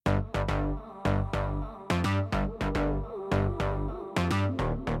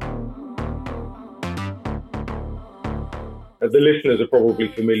The listeners are probably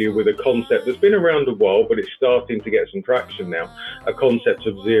familiar with a concept that's been around a while, but it's starting to get some traction now, a concept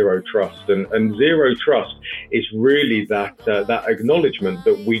of zero trust. And zero trust is really that acknowledgement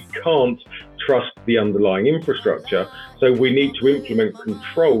that we can't trust the underlying infrastructure. So we need to implement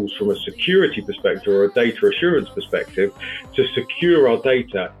controls from a security perspective or a data assurance perspective to secure our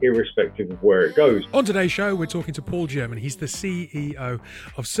data irrespective of where it goes. On today's show, we're talking to Paul German. He's the CEO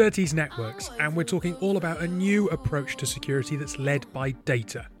of Certes Networks, and we're talking all about a new approach to security that's led by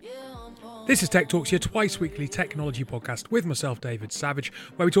data. This is Tech Talks, your twice weekly technology podcast with myself, David Savage,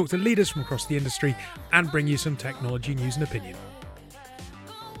 where we talk to leaders from across the industry and bring you some technology news and opinion.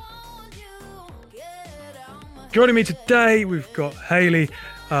 Joining me today, we've got Hayley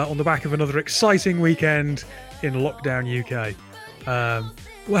on the back of another exciting weekend in lockdown UK.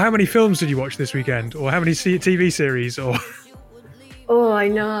 Well, how many films did you watch this weekend? Or how many TV series? Or Oh, I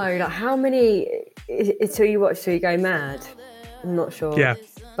know. Like, how many until you watch till you go mad? I'm not sure. Yeah.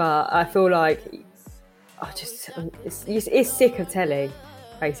 But I feel like it's sick of telly,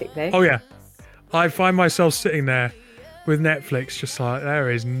 basically. Oh, yeah. I find myself sitting there with Netflix just like,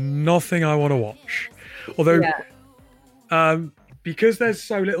 there is nothing I want to watch. Although, because there's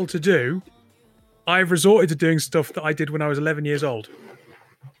so little to do, I've resorted to doing stuff that I did when I was 11 years old.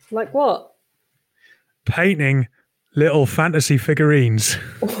 Like what? Painting little fantasy figurines.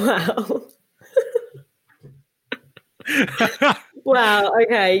 Wow. Wow.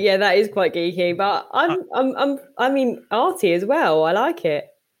 Okay. Yeah, that is quite geeky, but I mean, arty as well. I like it.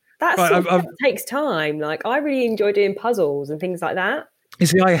 That sort of stuff takes time. Like, I really enjoy doing puzzles and things like that. You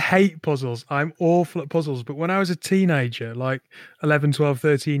see, I hate puzzles. I'm awful at puzzles. But when I was a teenager, like 11, 12,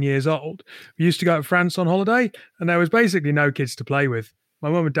 13 years old, we used to go to France on holiday, and there was basically no kids to play with. My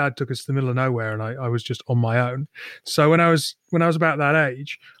mum and dad took us to the middle of nowhere, and I was just on my own. So when I was about that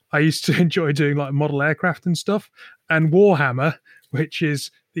age, I used to enjoy doing like model aircraft and stuff. And Warhammer, which is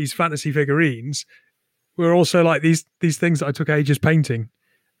these fantasy figurines, were also like these things that I took ages painting.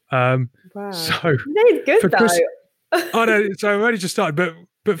 Wow. So That's good though. Oh no! So I've only just started,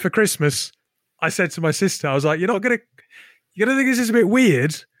 but for Christmas, I said to my sister, I was like, you're gonna think this is a bit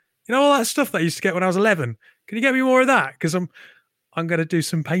weird, all that stuff that I used to get when I was 11. Can you get me more of that? Because I'm gonna do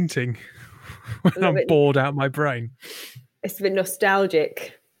some painting when I'm bored out of my brain. It's a bit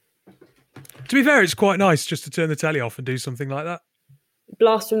nostalgic. To be fair, it's quite nice just to turn the telly off and do something like that.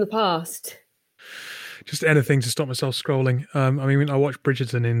 Blast from the past. Just anything to stop myself scrolling. I mean, I watched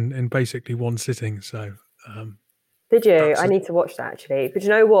Bridgerton in basically one sitting, so. Did you? I need to watch that actually. But you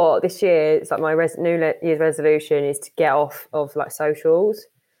know what? This year, it's like my New Year's resolution is to get off of like socials.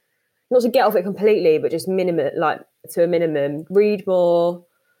 Not to get off it completely, but just to a minimum. Read more.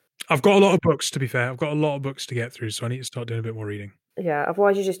 I've got a lot of books, to be fair. I've got a lot of books to get through, so I need to start doing a bit more reading. Yeah,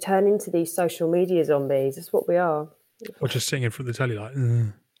 otherwise you just turn into these social media zombies. That's what we are. Or just sitting in front of the telly like,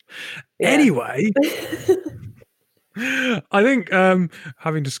 Yeah. Anyway, I think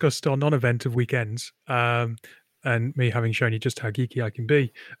having discussed our non-event of weekends, and me having shown you just how geeky I can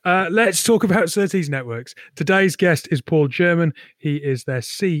be, let's talk about Certes Networks. Today's guest is Paul German. He is their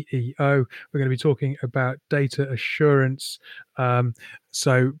CEO. We're going to be talking about data assurance.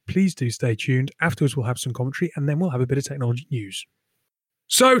 So please do stay tuned. Afterwards, we'll have some commentary, and then we'll have a bit of technology news.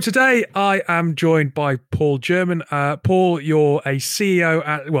 So today I am joined by Paul German. Paul, you're you're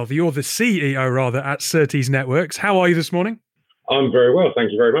the CEO rather at Certes Networks. How are you this morning? I'm very well,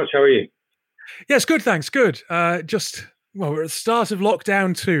 thank you very much. How are you? Yes, good, thanks. Good. We're at the start of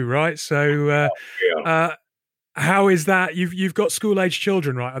lockdown too, right? So, how is that? You've got school-age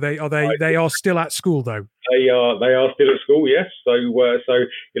children, right? They are still at school though? They are still at school, yes. So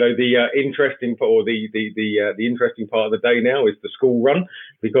the interesting part, or the interesting part of the day now is the school run,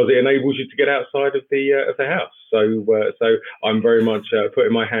 because it enables you to get outside of the house. So I'm very much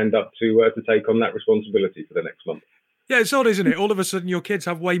putting my hand up to take on that responsibility for the next month. Yeah, it's odd, isn't it? All of a sudden, your kids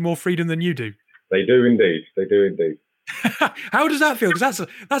have way more freedom than you do. They do indeed. How does that feel? Because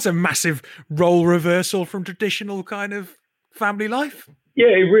that's a massive role reversal from traditional kind of family life. Yeah,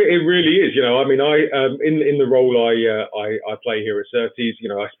 it really is. I mean, in the role I play here at Certes,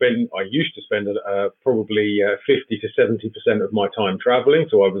 I used to spend probably 50 to 70% of my time traveling.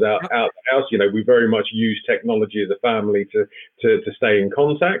 So I was out of the house. We very much use technology as a family to stay in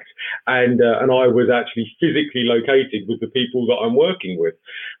contact, and I was actually physically located with the people that I'm working with.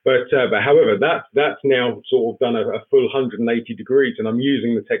 But however, that's now sort of done a full 180 degrees, and I'm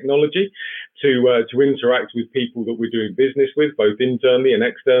using the technology to interact with people that we're doing business with, both internally internally and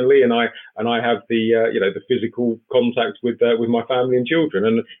externally, and I have the the physical contact with my family and children,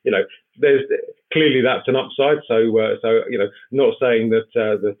 and there's clearly that's an upside. So not saying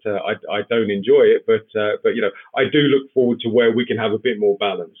that I don't enjoy it, but I do look forward to where we can have a bit more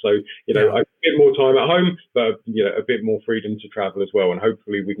balance. So a bit more time at home, but a bit more freedom to travel as well, and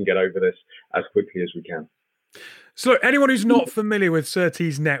hopefully we can get over this as quickly as we can. So anyone who's not familiar with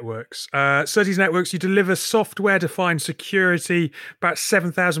Certes Networks, you deliver software-defined security, about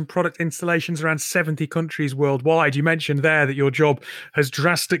 7,000 product installations around 70 countries worldwide. You mentioned there that your job has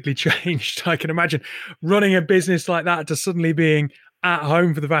drastically changed. I can imagine running a business like that to suddenly being at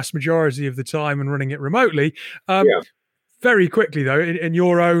home for the vast majority of the time and running it remotely. Very quickly, though, in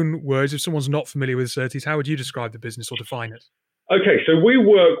your own words, if someone's not familiar with Certes, how would you describe the business or define it? Okay, so we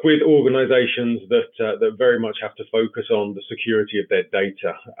work with organizations that very much have to focus on the security of their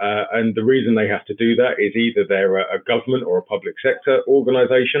data. And the reason they have to do that is either they're a government or a public sector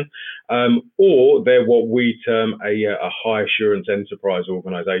organization, or they're what we term a high assurance enterprise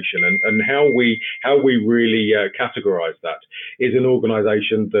organization. And how we really categorize that is an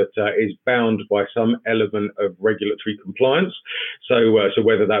organization that is bound by some element of regulatory compliance. So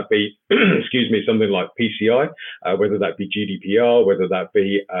whether that be, something like PCI, whether that be GDPR, whether that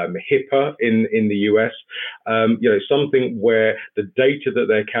be HIPAA in the US, something where the data that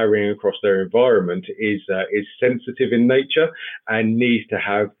they're carrying across their environment is sensitive in nature and needs to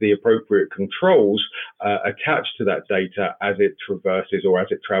have the appropriate controls attached to that data as it traverses or as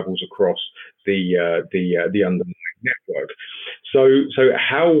it travels across the underlying network. So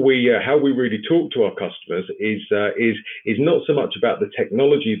how we really talk to our customers is not so much about the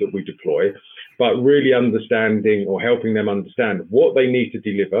technology that we deploy, but really understanding or helping them understand what they need to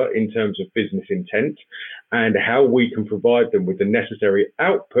deliver in terms of business intent and how we can provide them with the necessary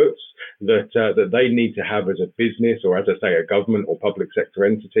outputs that they need to have as a business or, as I say, a government or public sector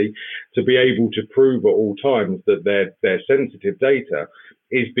entity to be able to prove at all times that their sensitive data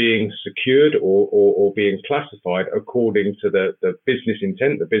is being secured or being classified according to the business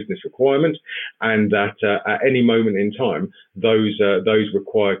intent, the business requirement, and that at any moment in time, those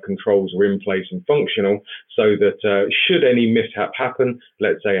required controls are in place and functional, so that should any mishap happen,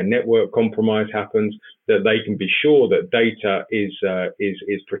 let's say a network compromise happens, that they can be sure that data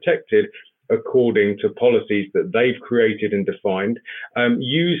is protected according to policies that they've created and defined,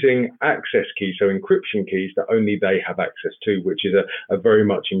 using access keys, so encryption keys that only they have access to, which is a very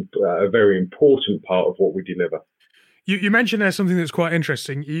important part of what we deliver. You mentioned there's something that's quite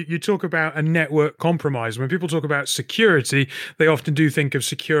interesting. You talk about a network compromise. When people talk about security, they often do think of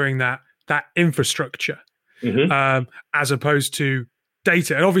securing that infrastructure, as opposed to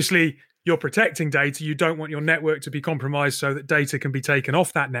data. And obviously, you're protecting data. You don't want your network to be compromised so that data can be taken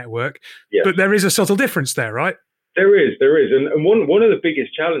off that network. Yes. But there is a subtle difference there, right? There is. And one of the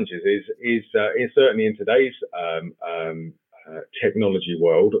biggest challenges is certainly in today's technology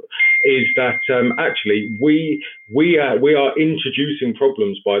world is that actually we are introducing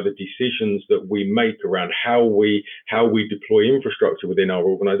problems by the decisions that we make around how we deploy infrastructure within our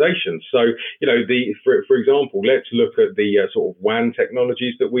organizations. So, for example, let's look at the sort of WAN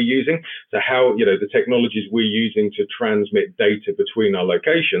technologies that we're using. So how, the technologies we're using to transmit data between our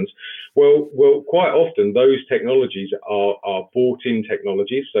locations. Well, quite often those technologies are bought-in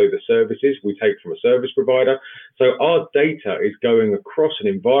technologies. So the services we take from a service provider. So our data is going across an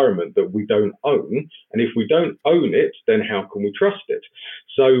environment that we don't own. And if we don't own it, then how can we trust it?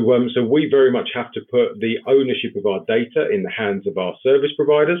 So we very much have to put the ownership of our data in the hands of our service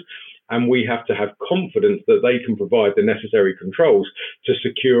providers. And we have to have confidence that they can provide the necessary controls to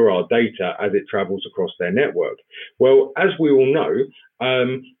secure our data as it travels across their network. Well, as we all know,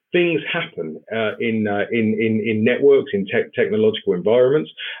 things happen in networks, in technological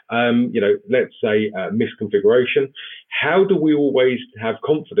environments. Let's say misconfiguration. How do we always have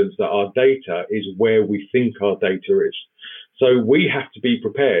confidence that our data is where we think our data is? So we have to be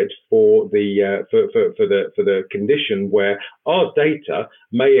prepared for the condition where our data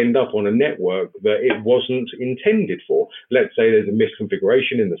may end up on a network that it wasn't intended for. Let's say there's a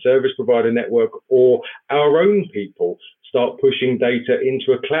misconfiguration in the service provider network, or our own people start pushing data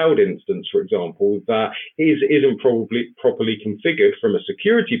into a cloud instance, for example, that isn't probably properly configured from a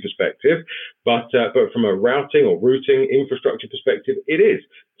security perspective, but from a routing or routing infrastructure perspective, it is.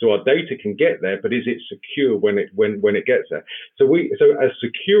 So our data can get there, but is it secure when it gets there? So as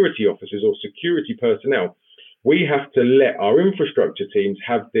security officers or security personnel, we have to let our infrastructure teams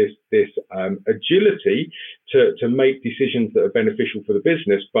have this agility to make decisions that are beneficial for the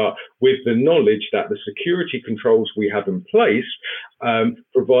business, but with the knowledge that the security controls we have in place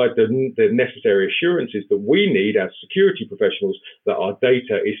provide the necessary assurances that we need as security professionals that our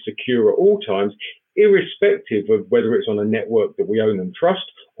data is secure at all times, irrespective of whether it's on a network that we own and trust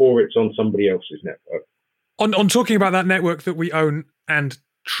or it's on somebody else's network. On talking about that network that we own and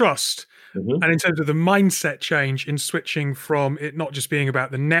trust, and in terms of the mindset change in switching from it not just being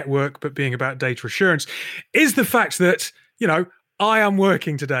about the network, but being about data assurance, is the fact that, I am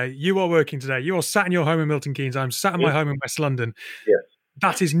working today, you are working today, you are sat in your home in Milton Keynes, I'm sat in my home in West London. Yes.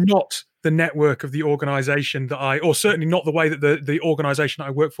 That is not the network of the organisation or certainly not the way that the organisation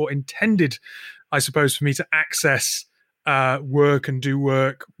I work for intended, I suppose, for me to access work and do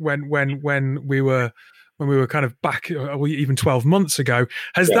work when we were kind of back even 12 months ago.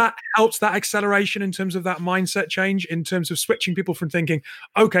 Has that helped that acceleration in terms of that mindset change, in terms of switching people from thinking,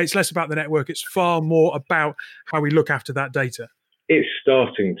 okay, it's less about the network, it's far more about how we look after that data? It's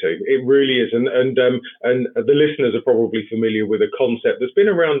starting to. It really is. And the listeners are probably familiar with a concept that's been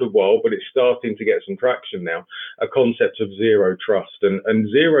around a while, but it's starting to get some traction now, a concept of zero trust. And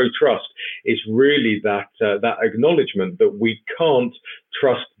zero trust is really that acknowledgement that we can't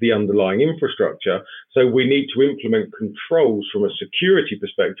trust the underlying infrastructure. So we need to implement controls from a security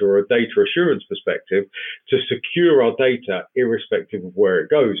perspective or a data assurance perspective to secure our data irrespective of where it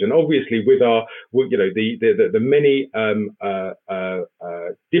goes. And obviously with the many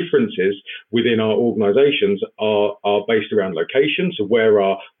differences within our organizations are based around location. So where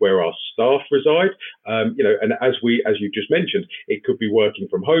our staff reside, and as you just mentioned, it could be working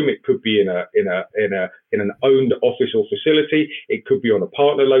from home. It could be in an owned office or facility. It could be on a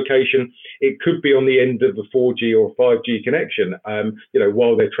partner location. It could be on the end of the 4G or 5G connection,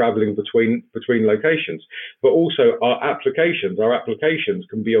 while they're traveling between locations. But also our applications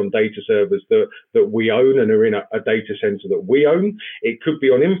can be on data servers that we own and are in a data center that we own. It could be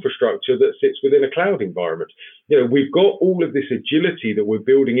on infrastructure that sits within a cloud environment. We've got all of this agility that we're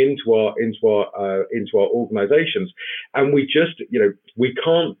building into our organizations, and we just, we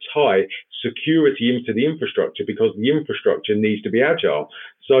can't tie security into the infrastructure because the infrastructure needs to be agile.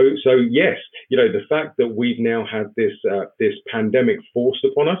 So yes, the fact that we've now had this pandemic forced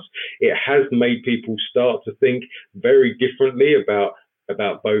upon us, it has made people start to think very differently about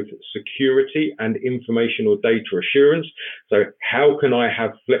both security and information or data assurance. So how can I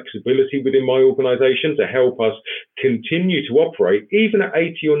have flexibility within my organization to help us continue to operate even at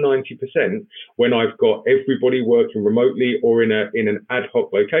 80 or 90% when I've got everybody working remotely or in an ad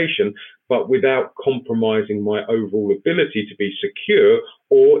hoc location, but without compromising my overall ability to be secure,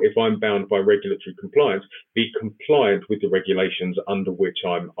 or if I'm bound by regulatory compliance, be compliant with the regulations under which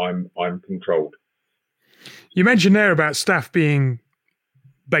I'm controlled. You mentioned there about staff being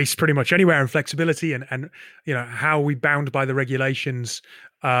based pretty much anywhere, and flexibility and how we bound by the regulations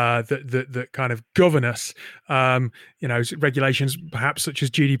that kind of govern us. Regulations perhaps such as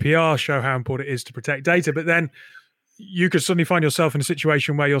GDPR show how important it is to protect data, but then you could suddenly find yourself in a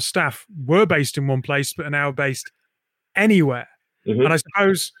situation where your staff were based in one place but are now based anywhere. Mm-hmm. And I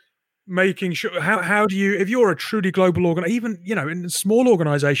suppose making sure, how do you, if you're a truly global even, in small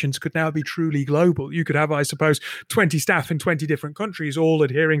organizations could now be truly global. You could have, I suppose, 20 staff in 20 different countries, all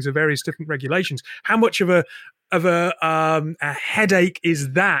adhering to various different regulations. How much of a headache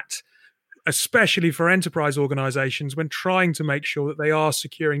is that, especially for enterprise organizations, when trying to make sure that they are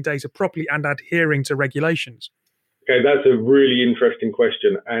securing data properly and adhering to regulations? Okay, that's a really interesting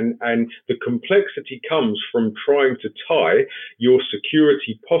question. And the complexity comes from trying to tie your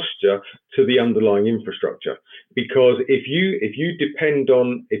security posture to the underlying infrastructure. Because if you depend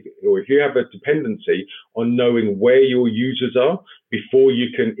on, if you have a dependency on knowing where your users are before you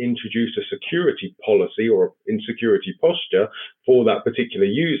can introduce a security policy or insecurity posture for that particular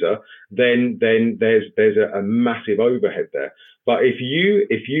user, then there's a massive overhead there. But if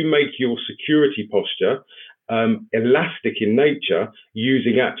you make your security posture elastic in nature,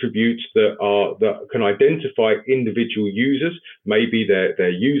 using attributes that can identify individual users, maybe their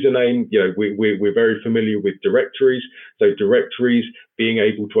username. We're very familiar with directories. So directories being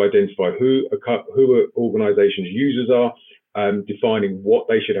able to identify who an organization's users are, defining what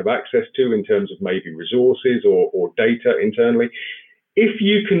they should have access to in terms of maybe resources or data internally. If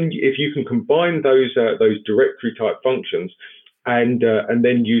you can combine those directory type functions, and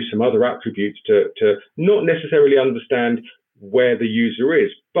then use some other attributes to not necessarily understand where the user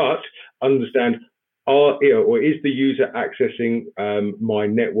is, but understand, or is the user accessing my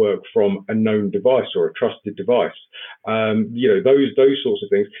network from a known device or a trusted device? Those sorts of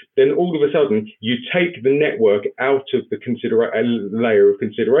things. Then all of a sudden you take the network out of the layer of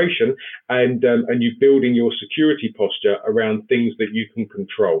consideration, and you're building your security posture around things that you can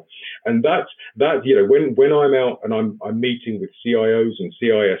control. And that's when I'm out and I'm meeting with CIOs and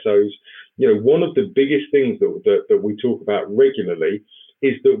CISOs, one of the biggest things that we talk about regularly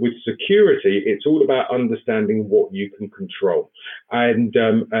is that with security, it's all about understanding what you can control. And,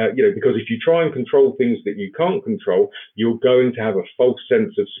 because if you try and control things that you can't control, you're going to have a false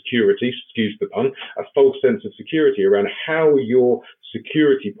sense of security, excuse the pun, a false sense of security around how your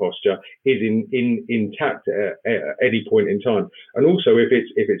security posture is intact at any point in time. And also, if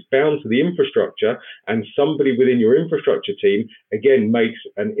it's bound to the infrastructure and somebody within your infrastructure team, again, makes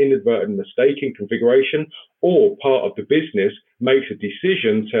an inadvertent mistake in configuration, or part of the business makes a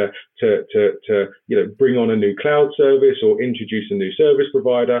decision to bring on a new cloud service or introduce a new service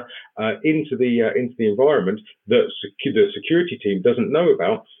provider into the environment that the security team doesn't know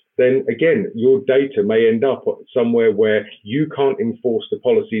about, then again, your data may end up somewhere where you can't enforce the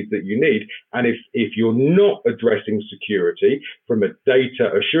policies that you need. And if you're not addressing security from a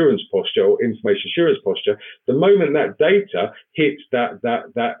data assurance posture or information assurance posture, the moment that data hits that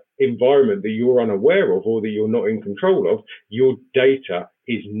environment that you're unaware of or that you're not in control of, your data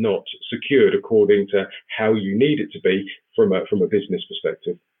is not secured according to how you need it to be from a business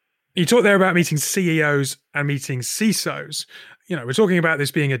perspective. You talked there about meeting CEOs and meeting CISOs. We're talking about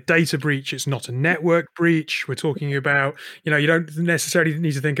this being a data breach. It's not a network breach. We're talking about, you don't necessarily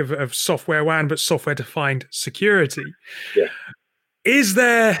need to think of software WAN, but software-defined security. Yeah. Is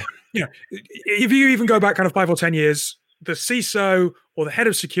there, if you even go back kind of 5 or 10 years, the CISO or the head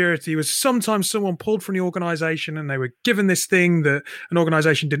of security was sometimes someone pulled from the organization and they were given this thing that an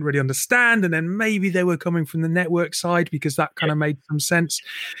organization didn't really understand. And then maybe they were coming from the network side because that kind of made some sense.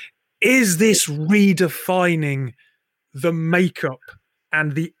 Is this redefining the makeup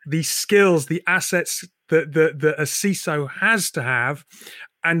and the skills, the assets that a CISO has to have,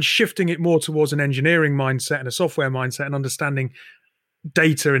 and shifting it more towards an engineering mindset and a software mindset and understanding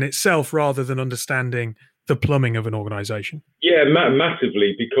data in itself rather than understanding the plumbing of an organization? Yeah,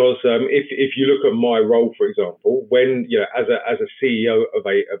 massively, because if you look at my role, for example, when as a CEO of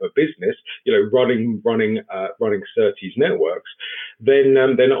a business, running Certes networks, then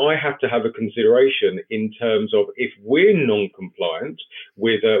I have to have a consideration in terms of if we're non-compliant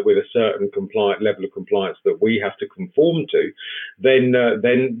with a certain compliant level of compliance that we have to conform to, then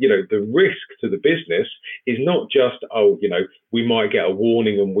the risk to the business is not just we might get a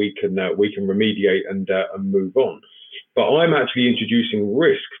warning and we can remediate and move on. But I'm actually introducing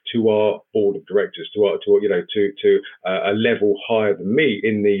risk to our board of directors, to a level higher than me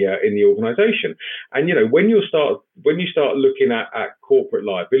in the organisation. And when you start looking at corporate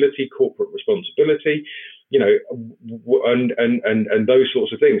liability, corporate responsibility, and those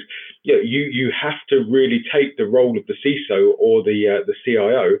sorts of things, you have to really take the role of the CISO or the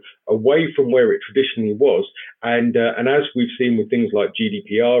CIO away from where it traditionally was, and as we've seen with things like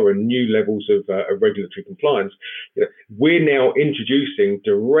GDPR and new levels of regulatory compliance, we're now introducing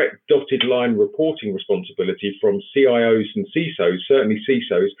direct dotted line reporting responsibility from CIOs and CISOs, certainly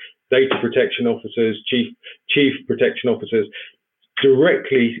CISOs, data protection officers, chief protection officers,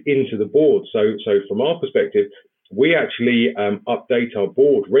 directly into the board. So from our perspective, we actually update our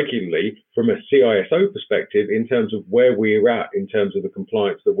board regularly from a CISO perspective in terms of where we're at in terms of the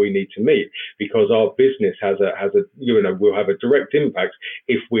compliance that we need to meet, because our business will have a direct impact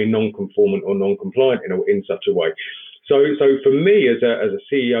if we're non-conformant or non-compliant in such a way. So for me as a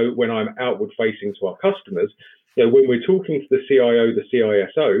CEO, when I'm outward facing to our customers, when we're talking to the CIO, the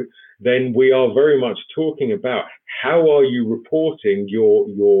CISO, then we are very much talking about how are you reporting your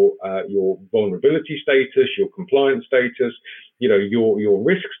vulnerability status, your compliance status, your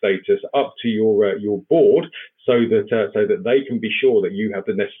risk status up to your board, so that they can be sure that you have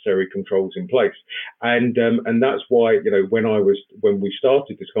the necessary controls in place. And that's why when we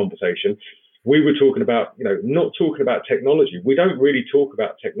started this conversation, we were talking about, not talking about technology. We don't really talk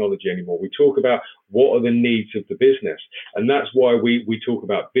about technology anymore. We talk about what are the needs of the business. And that's why we talk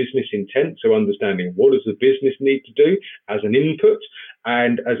about business intent. So understanding what does the business need to do as an input,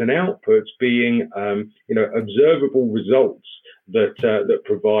 and as an output being, observable results that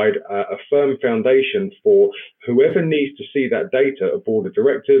provide a firm foundation for whoever needs to see that data, a board of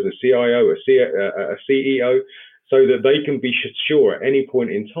directors, a CIO, a CEO, so that they can be sure at any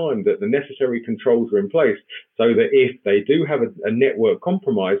point in time that the necessary controls are in place, so that if they do have a network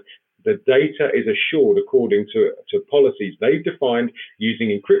compromise, the data is assured according to policies they've defined using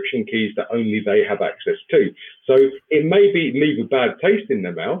encryption keys that only they have access to. So it may leave a bad taste in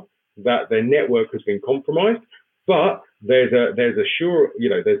their mouth that their network has been compromised, but there's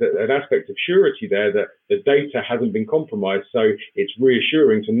an aspect of surety there that the data hasn't been compromised. So it's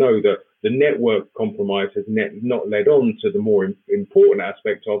reassuring to know that the network compromise has not led on to the more important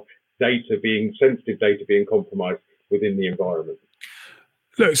aspect of sensitive data being compromised within the environment.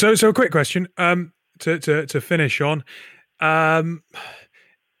 Look, so a quick question to finish on.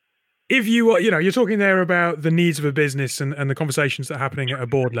 If you're talking there about the needs of a business and the conversations that are happening at a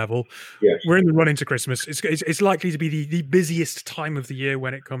board level. Yes. We're in the run into Christmas. It's likely to be the busiest time of the year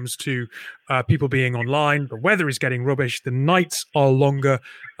when it comes to people being online. The weather is getting rubbish. The nights are longer.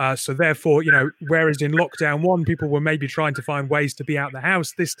 So therefore, whereas in lockdown 1, people were maybe trying to find ways to be out the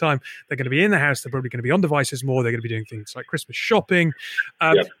house, this time they're going to be in the house. They're probably going to be on devices more. They're going to be doing things like Christmas shopping.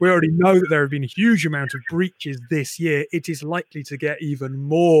 We already know that there have been a huge amount of breaches this year. It is likely to get even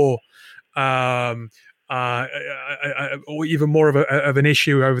more or even more of an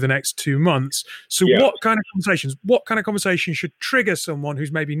issue over the next 2 months. So what kind of conversations should trigger someone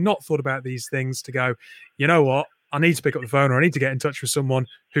who's maybe not thought about these things to go, you know what, I need to pick up the phone, or I need to get in touch with someone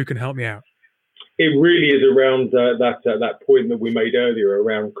who can help me out? It really is around that point that we made earlier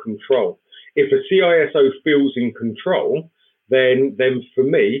around control. If a CISO feels in control, then for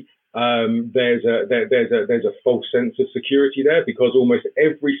me, there's a false sense of security there, because almost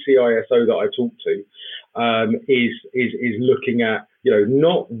every CISO that I talk to is looking at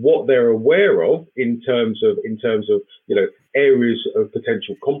not what they're aware of in terms of areas of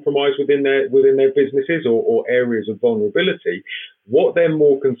potential compromise within their businesses or areas of vulnerability. What they're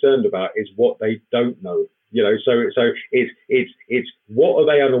more concerned about is what they don't know. So it's what are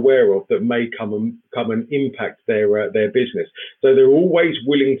they unaware of that may come and impact their business. So they're always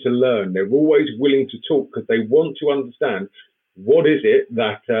willing to learn. They're always willing to talk, because they want to understand what is it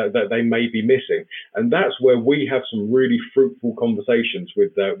that they may be missing. And that's where we have some really fruitful conversations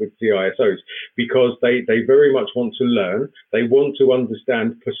with CISOs, because they very much want to learn. They want to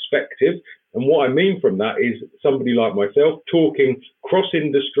understand perspective. And what I mean from that is somebody like myself talking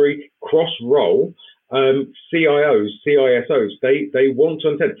cross-industry, cross-role. CIOs, CISOs, they want to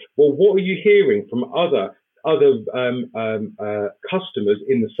understand, well, what are you hearing from other customers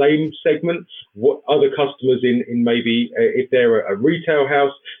in the same segment? What other customers in maybe if they're a retail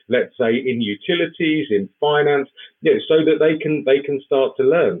house, let's say in utilities, in finance, so that they can start to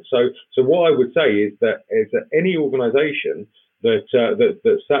learn. So what I would say is that any organization that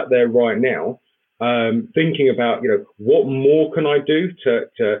sat there right now, thinking about what more can I do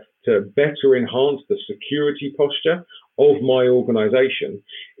to better enhance the security posture of my organization,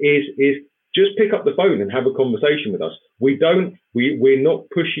 is just pick up the phone and have a conversation with us. We're not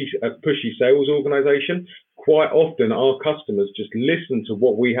a pushy sales organization. Quite often our customers just listen to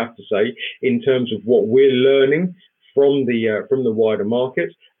what we have to say in terms of what we're learning from the wider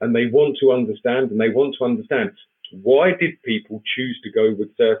market, and they want to understand, why did people choose to go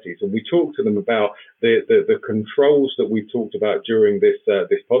with Certes? And we talked to them about the controls that we've talked about during this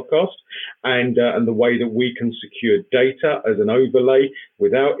podcast, and the way that we can secure data as an overlay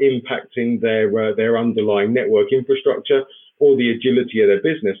without impacting their underlying network infrastructure or the agility of their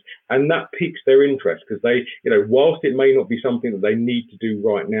business. And that piques their interest, because they, whilst it may not be something that they need to do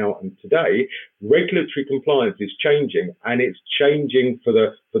right now and today, regulatory compliance is changing, and it's changing for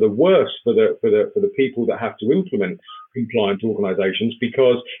the worse for the people that have to implement compliant organizations,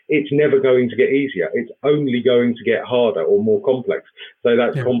 because it's never going to get easier. It's only going to get harder or more complex. So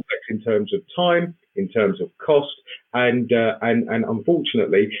that's complex in terms of time, in terms of cost, and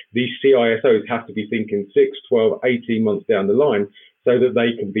unfortunately, these CISOs have to be thinking 6, 12, 18 months down the line, so that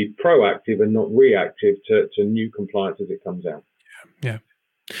they can be proactive and not reactive to new compliance as it comes out. Yeah.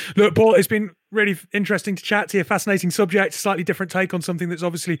 Look, Paul, it's been really interesting to chat to you. Fascinating subject, slightly different take on something that's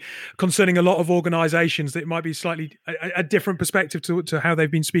obviously concerning a lot of organizations, that might be slightly a different perspective to how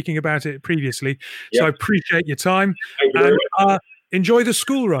they've been speaking about it previously. Yep. So I appreciate your time. Thank you very much. Enjoy the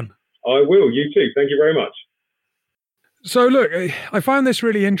school run. I will. You too. Thank you very much. So look, I found this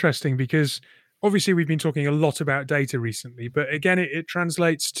really interesting, because obviously we've been talking a lot about data recently, but again, it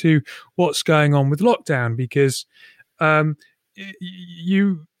translates to what's going on with lockdown, because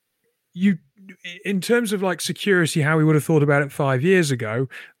you in terms of like security, how we would have thought about it 5 years ago,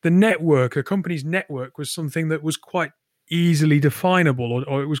 a company's network was something that was quite easily definable,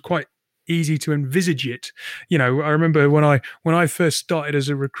 or it was quite easy to envisage it. I remember when I first started as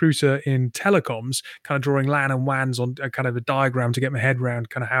a recruiter in telecoms, kind of drawing LAN and WANs on a kind of a diagram to get my head around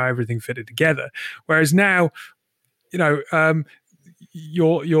kind of how everything fitted together. Whereas now,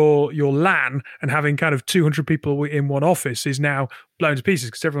 your LAN and having kind of 200 people in one office is now blown to pieces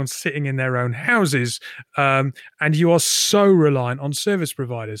because everyone's sitting in their own houses, and you are so reliant on service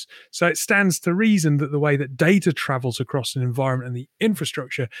providers. So it stands to reason that the way that data travels across an environment and the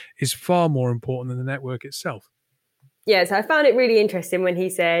infrastructure is far more important than the network itself. Yeah, so I found it really interesting when he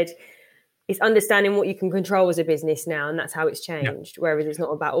said it's understanding what you can control as a business now, and that's how it's changed, whereas it's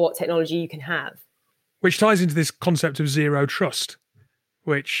not about what technology you can have. Which ties into this concept of zero trust,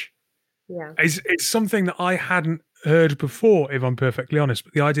 which is it's something that I hadn't heard before, if I'm perfectly honest.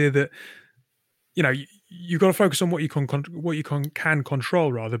 But the idea that, you know, you've got to focus on what you can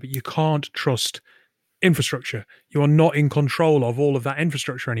control rather, but you can't trust infrastructure. You are not in control of all of that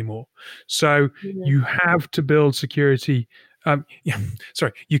infrastructure anymore. So you have to build security.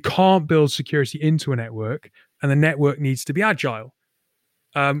 You can't build security into a network, and the network needs to be agile,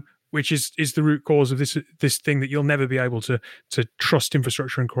 which is the root cause of this thing that you'll never be able to trust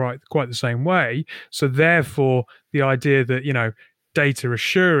infrastructure in quite the same way. So therefore, the idea that, you know, data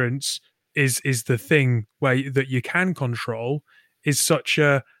assurance is the thing that you can control is such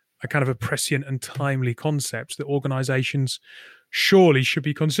a kind of a prescient and timely concept that organizations surely should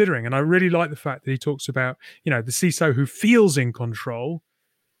be considering. And I really like the fact that he talks about, you know, the CISO who feels in control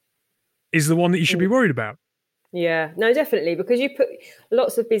is the one that you should be worried about. Yeah, no, definitely, because you put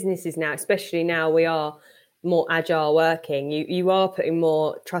lots of businesses now, especially now we are more agile working, you are putting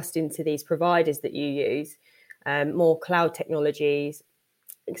more trust into these providers that you use, more cloud technologies,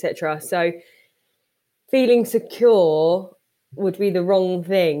 etc. So feeling secure would be the wrong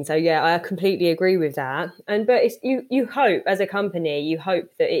thing. So yeah, I completely agree with that. But it's, you hope as a company, you hope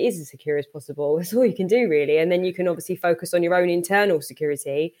that it is as secure as possible. That's all you can do really, and then you can obviously focus on your own internal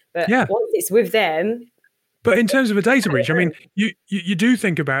security. But once it's with them. But in terms of a data breach, I mean, you do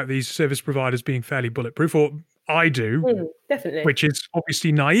think about these service providers being fairly bulletproof, or I do, definitely. Which is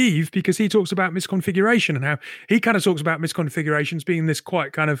obviously naive because he talks about misconfiguration and how he kind of talks about misconfigurations being this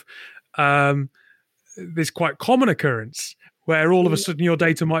quite kind of this quite common occurrence where all of a sudden your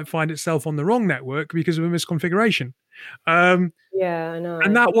data might find itself on the wrong network because of a misconfiguration. Yeah, I know.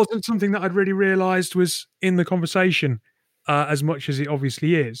 And that wasn't something that I'd really realized was in the conversation. As much as it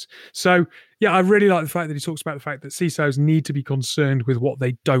obviously is. So, yeah, I really like the fact that he talks about the fact that CISOs need to be concerned with what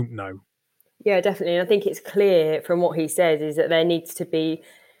they don't know. Yeah, definitely. And I think it's clear from what he says is that there needs to be,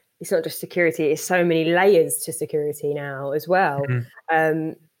 it's not just security, it's so many layers to security now as well.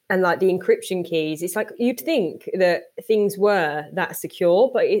 And like the encryption keys, it's like you'd think that things were that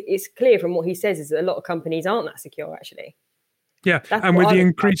secure, but it's clear from what he says is that a lot of companies aren't that secure actually. Yeah, and with the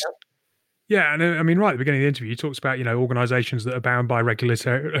increased... Yeah, and I mean, right at the beginning of the interview, he talks about, you know, organizations that are bound by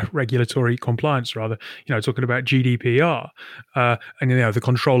regulatory compliance, rather, you know, talking about GDPR and, you know, the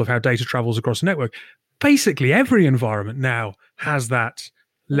control of how data travels across the network. Basically, every environment now has that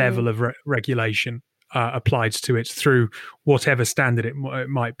level of regulation applied to it through whatever standard it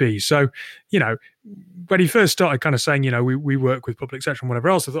might be. So, you know, when he first started kind of saying, you know, we work with public sector and whatever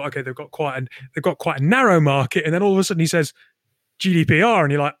else, I thought, okay, they've got quite a narrow market. And then all of a sudden he says, GDPR,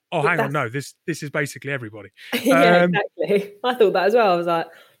 and you're like, oh, hang on, no, this is basically everybody. Yeah, exactly. I thought that as well. I was like,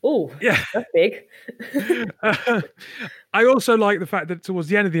 oh, yeah, that's big. I also like the fact that towards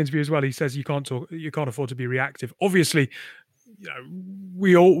the end of the interview as well, he says you can't afford to be reactive. Obviously, you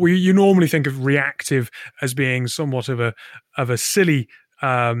know, you normally think of reactive as being somewhat of a silly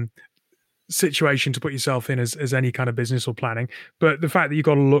situation to put yourself in as any kind of business or planning, but the fact that you've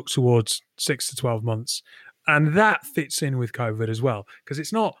got to look towards 6 to 12 months. And that fits in with COVID as well, because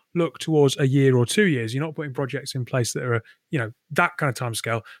it's not look towards a year or 2 years. You're not putting projects in place that are, you know, that kind of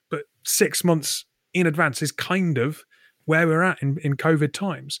timescale. But 6 months in advance is kind of where we're at in COVID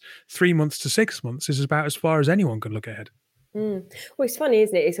times. 3 months to 6 months is about as far as anyone can look ahead. Well, it's funny,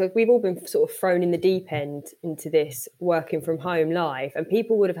 isn't it? It's like we've all been sort of thrown in the deep end into this working from home life, and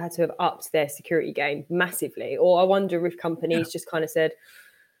people would have had to have upped their security game massively. Or I wonder if companies just kind of said,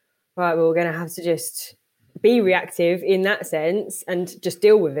 right, well, we're going to have to just be reactive in that sense and just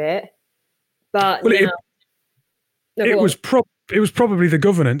deal with it. But well, it was probably the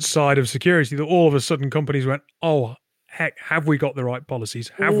governance side of security that all of a sudden companies went, oh heck, have we got the right policies?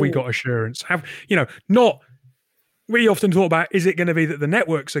 Have we got assurance? We often talk about, is it going to be that the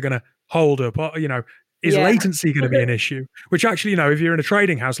networks are going to hold up? Or, you know, is latency going to be an issue? Which actually, you know, if you're in a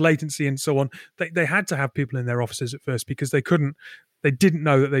trading house, latency and so on, they had to have people in their offices at first because they didn't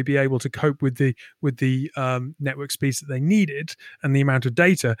know that they'd be able to cope with the network speeds that they needed and the amount of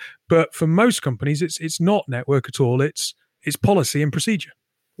data. But for most companies, it's not network at all. It's policy and procedure.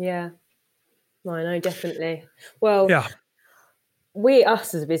 Yeah, I know, definitely. Well, yeah,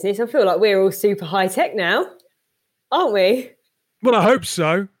 us as a business, I feel like we're all super high tech now, aren't we? Well, I hope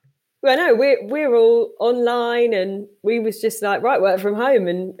so. Well, no, we're all online, and we was just like, right, work from home,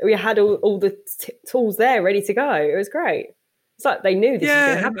 and we had all the tools there ready to go. It was great. It's like they knew this was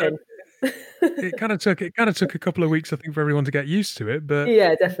going to happen. It kind of took a couple of weeks, I think, for everyone to get used to it, but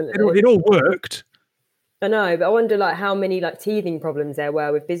yeah, definitely, it all worked. I know, but I wonder like how many like teething problems there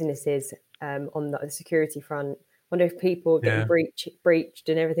were with businesses on the security front. I wonder if people getting breached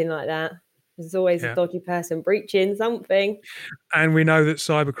and everything like that. There's always a dodgy person breaching something. And we know that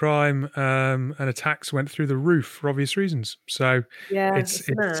cybercrime and attacks went through the roof for obvious reasons. So it's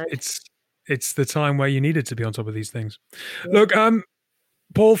the time where you needed to be on top of these things. Yeah. Look,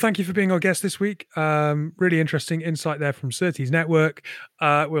 Paul, thank you for being our guest this week. Really interesting insight there from Surtees Network.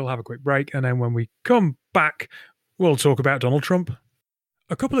 We'll have a quick break, and then when we come back, we'll talk about Donald Trump.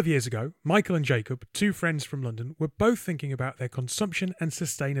 A couple of years ago, Michael and Jacob, two friends from London, were both thinking about their consumption and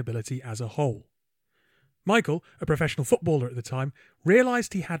sustainability as a whole. Michael, a professional footballer at the time,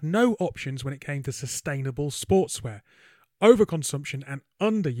 realised he had no options when it came to sustainable sportswear. Overconsumption and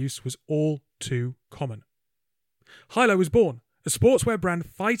underuse was all too common. Hilo was born, a sportswear brand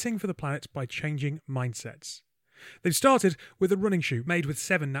fighting for the planet by changing mindsets. They've started with a running shoe made with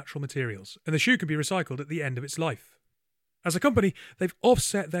 7 natural materials, and the shoe can be recycled at the end of its life. As a company, they've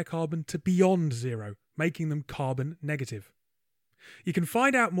offset their carbon to beyond zero, making them carbon negative. You can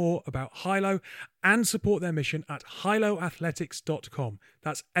find out more about Hilo and support their mission at hiloathletics.com.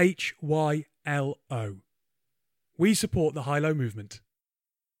 That's HYLO. We support the Hilo movement.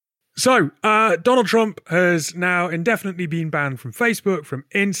 So, Donald Trump has now indefinitely been banned from Facebook, from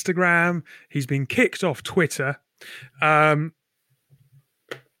Instagram. He's been kicked off Twitter.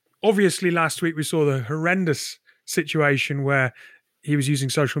 Obviously, last week we saw the horrendous situation where he was using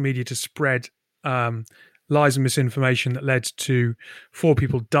social media to spread lies and misinformation that led to 4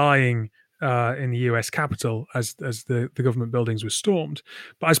 people dying in the US Capitol as the government buildings were stormed.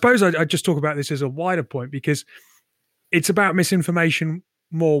 But I suppose I'd just talk about this as a wider point, because it's about misinformation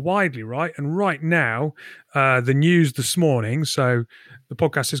more widely, right? And right now, the news this morning, so the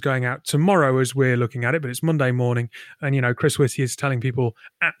podcast is going out tomorrow as we're looking at it, but it's Monday morning, and Chris Whitty is telling people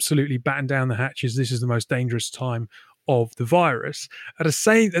absolutely batten down the hatches. This is the most dangerous time of the virus. At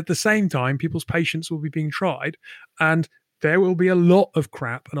the same time, people's patience will be being tried, and there will be a lot of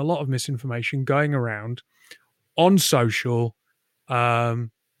crap and a lot of misinformation going around on social, on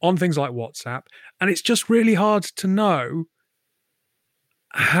things like WhatsApp, and it's just really hard to know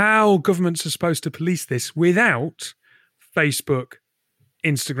how governments are supposed to police this without Facebook,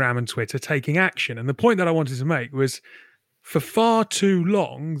 Instagram, and Twitter taking action. And the point that I wanted to make was, for far too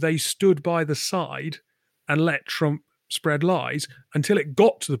long, they stood by the side and let Trump spread lies until it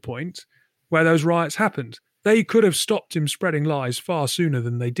got to the point where those riots happened. They could have stopped him spreading lies far sooner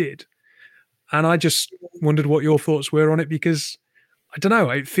than they did. And I just wondered what your thoughts were on it, because I don't know,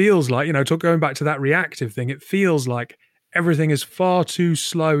 it feels like, going back to that reactive thing, it feels like everything is far too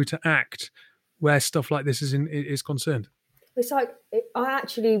slow to act where stuff like this is concerned. It's like, I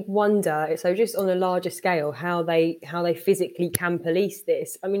actually wonder, so just on a larger scale, how they physically can police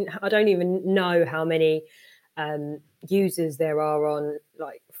this. I mean, I don't even know how many users there are on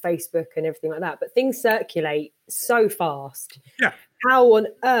like Facebook and everything like that, but things circulate so fast. Yeah. How on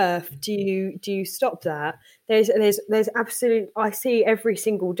earth do you stop that? There's absolute, I see every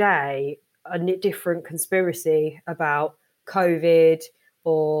single day a different conspiracy about COVID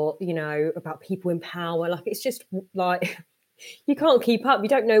or, about people in power. Like, it's just like, you can't keep up. You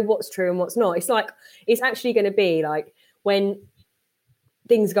don't know what's true and what's not. It's like, it's actually going to be like when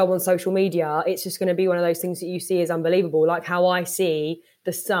things go on social media, it's just going to be one of those things that you see as unbelievable. Like how I see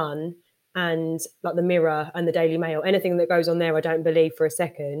The Sun and like the Mirror and the Daily Mail, anything that goes on there, I don't believe for a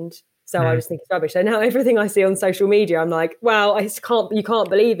second. So I just think it's rubbish. So now everything I see on social media, I'm like, well, you can't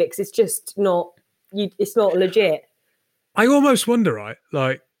believe it, because it's just not, it's not legit. I almost wonder, right?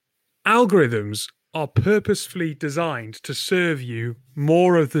 Like, algorithms are purposefully designed to serve you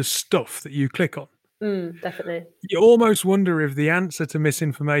more of the stuff that you click on. Definitely. You almost wonder if the answer to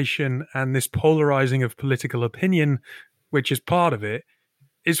misinformation and this polarizing of political opinion, which is part of it,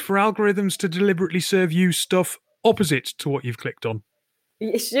 is for algorithms to deliberately serve you stuff opposite to what you've clicked on.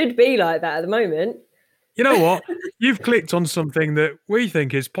 It should be like that at the moment. You know what? You've clicked on something that we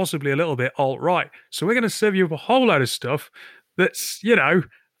think is possibly a little bit alt-right. So we're going to serve you up a whole load of stuff that's,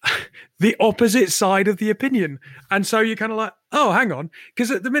 the opposite side of the opinion. And so you're kind of like, oh, hang on.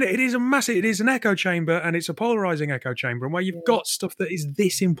 Because at the minute, it is an echo chamber, and it's a polarizing echo chamber. And where you've got stuff that is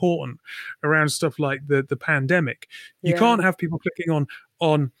this important around stuff like the pandemic, you can't have people clicking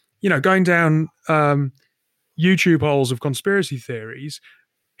on going down YouTube holes of conspiracy theories,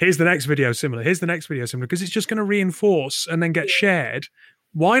 here's the next video similar, here's the next video similar, because it's just going to reinforce and then get shared.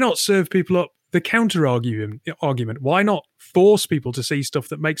 Why not serve people up the counter argument? Why not force people to see stuff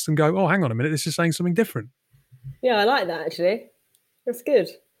that makes them go, oh, hang on a minute, this is saying something different? Yeah, I like that, actually. That's good.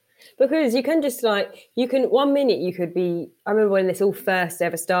 Because you can just one minute you could be, I remember when this all first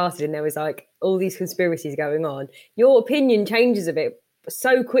ever started and there was like all these conspiracies going on, your opinion changes a bit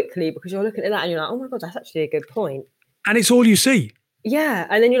so quickly because you're looking at that and you're like, oh my God, that's actually a good point. And it's all you see. Yeah.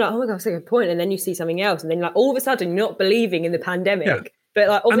 And then you're like, oh my God, that's a good point. And then you see something else. And then like all of a sudden you're not believing in the pandemic. Yeah. But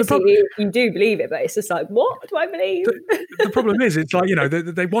like obviously you do believe it, but it's just like, what do I believe? The problem is, it's like, you know,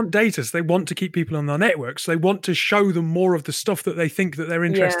 they want data, so they want to keep people on their networks. They want to show them more of the stuff that they think that they're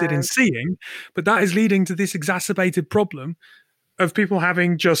interested in seeing. But that is leading to this exacerbated problem of people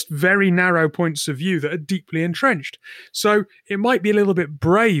having just very narrow points of view that are deeply entrenched. So it might be a little bit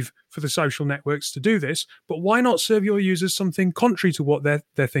brave for the social networks to do this, but why not serve your users something contrary to what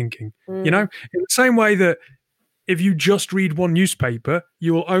they're thinking? You know, in the same way that if you just read one newspaper,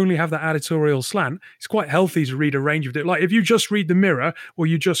 you will only have that editorial slant. It's quite healthy to read a range of it. Like if you just read the Mirror or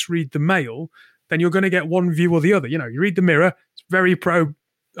you just read the Mail, then you're going to get one view or the other. You know, you read the Mirror, it's very pro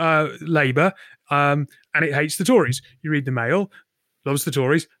Labour, and it hates the Tories. You read the Mail, loves the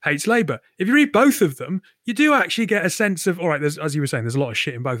Tories, hates Labour. If you read both of them, you do actually get a sense of, all right, as you were saying, there's a lot of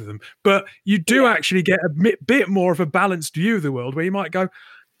shit in both of them, but you do actually get a bit more of a balanced view of the world where you might go,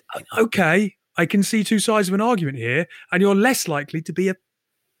 okay, I can see two sides of an argument here, and you're less likely to be a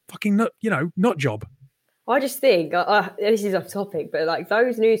fucking nut job. I just think, this is off topic, but like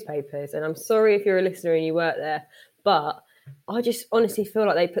those newspapers, and I'm sorry if you're a listener and you work there, but I just honestly feel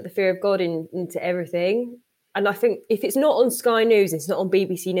like they put the fear of God into everything. And I think if it's not on Sky News, it's not on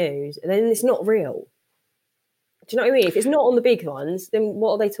BBC News, then it's not real. Do you know what I mean? If it's not on the big ones, then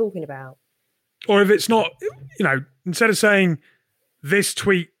what are they talking about? Or if it's not, you know, instead of saying this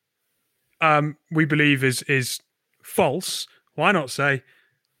tweet we believe is false, why not say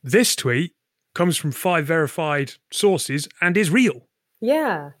this tweet comes from 5 verified sources and is real?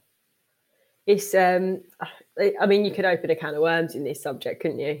 Yeah. It's I mean, you could open a can of worms in this subject,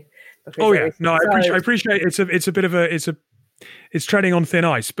 couldn't you? Because I appreciate it's a bit of it's treading on thin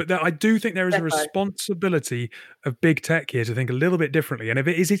ice, but I do think there is a responsibility of big tech here to think a little bit differently. And if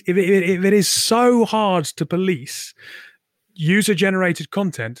it is so hard to police user generated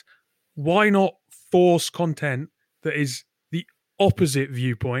content, why not force content that is the opposite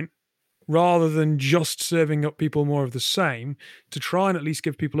viewpoint rather than just serving up people more of the same to try and at least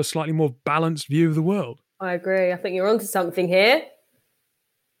give people a slightly more balanced view of the world? I agree. I think you're onto something here.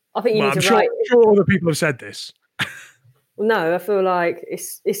 I think you need to write. I'm sure other people have said this. No, I feel like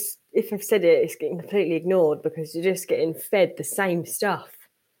it's if I've said it, it's getting completely ignored because you're just getting fed the same stuff.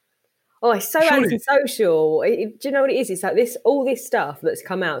 Oh, it's so antisocial. Do you know what it is? It's like all this stuff that's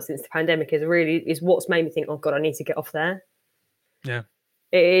come out since the pandemic is what's made me think, oh God, I need to get off there. Yeah,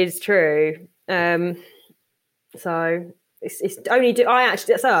 it is true. So it's only.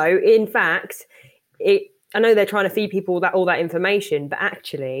 So in fact, I know they're trying to feed people all that information, but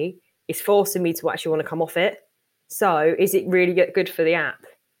actually, it's forcing me to actually want to come off it. So, is it really good for the app?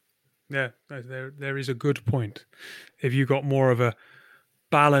 Yeah, there is a good point. If you got more of a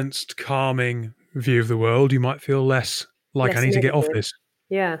balanced, calming view of the world, you might feel less like I need to get off this.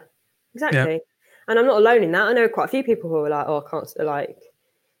 Yeah, exactly. Yeah. And I'm not alone in that. I know quite a few people who are like, oh, I can't, like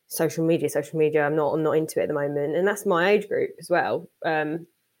social media. I'm not into it at the moment, and that's my age group as well.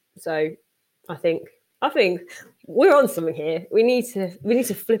 So I think we're on something here. We need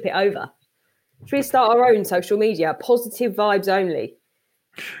to flip it over. Should we start our own social media? Positive vibes only.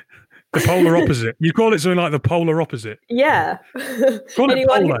 The polar opposite. You call it something like the polar opposite. Yeah. Call it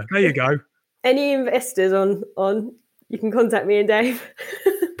polar. There you go. Any investors on you can contact me and Dave.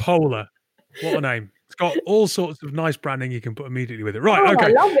 Polar. What a name. It's got all sorts of nice branding you can put immediately with it. Right, okay. I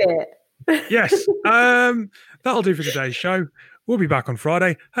love it. Yes. That'll do for today's show. We'll be back on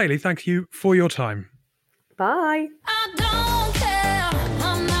Friday. Hayley, thank you for your time. Bye. I don't care.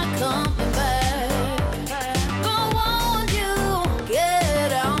 I'm not coming back. Don't want you.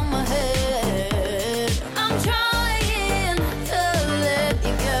 Get out my head. I'm trying to let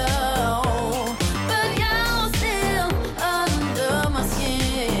you go, but you're still under my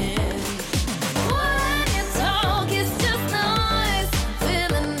skin. When you talk, it's just nice,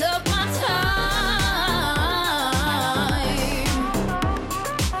 filling up my time.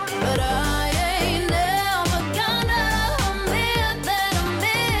 But I ain't never gonna admit that I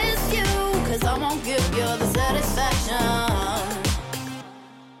miss you, 'cause I won't give you the satisfaction.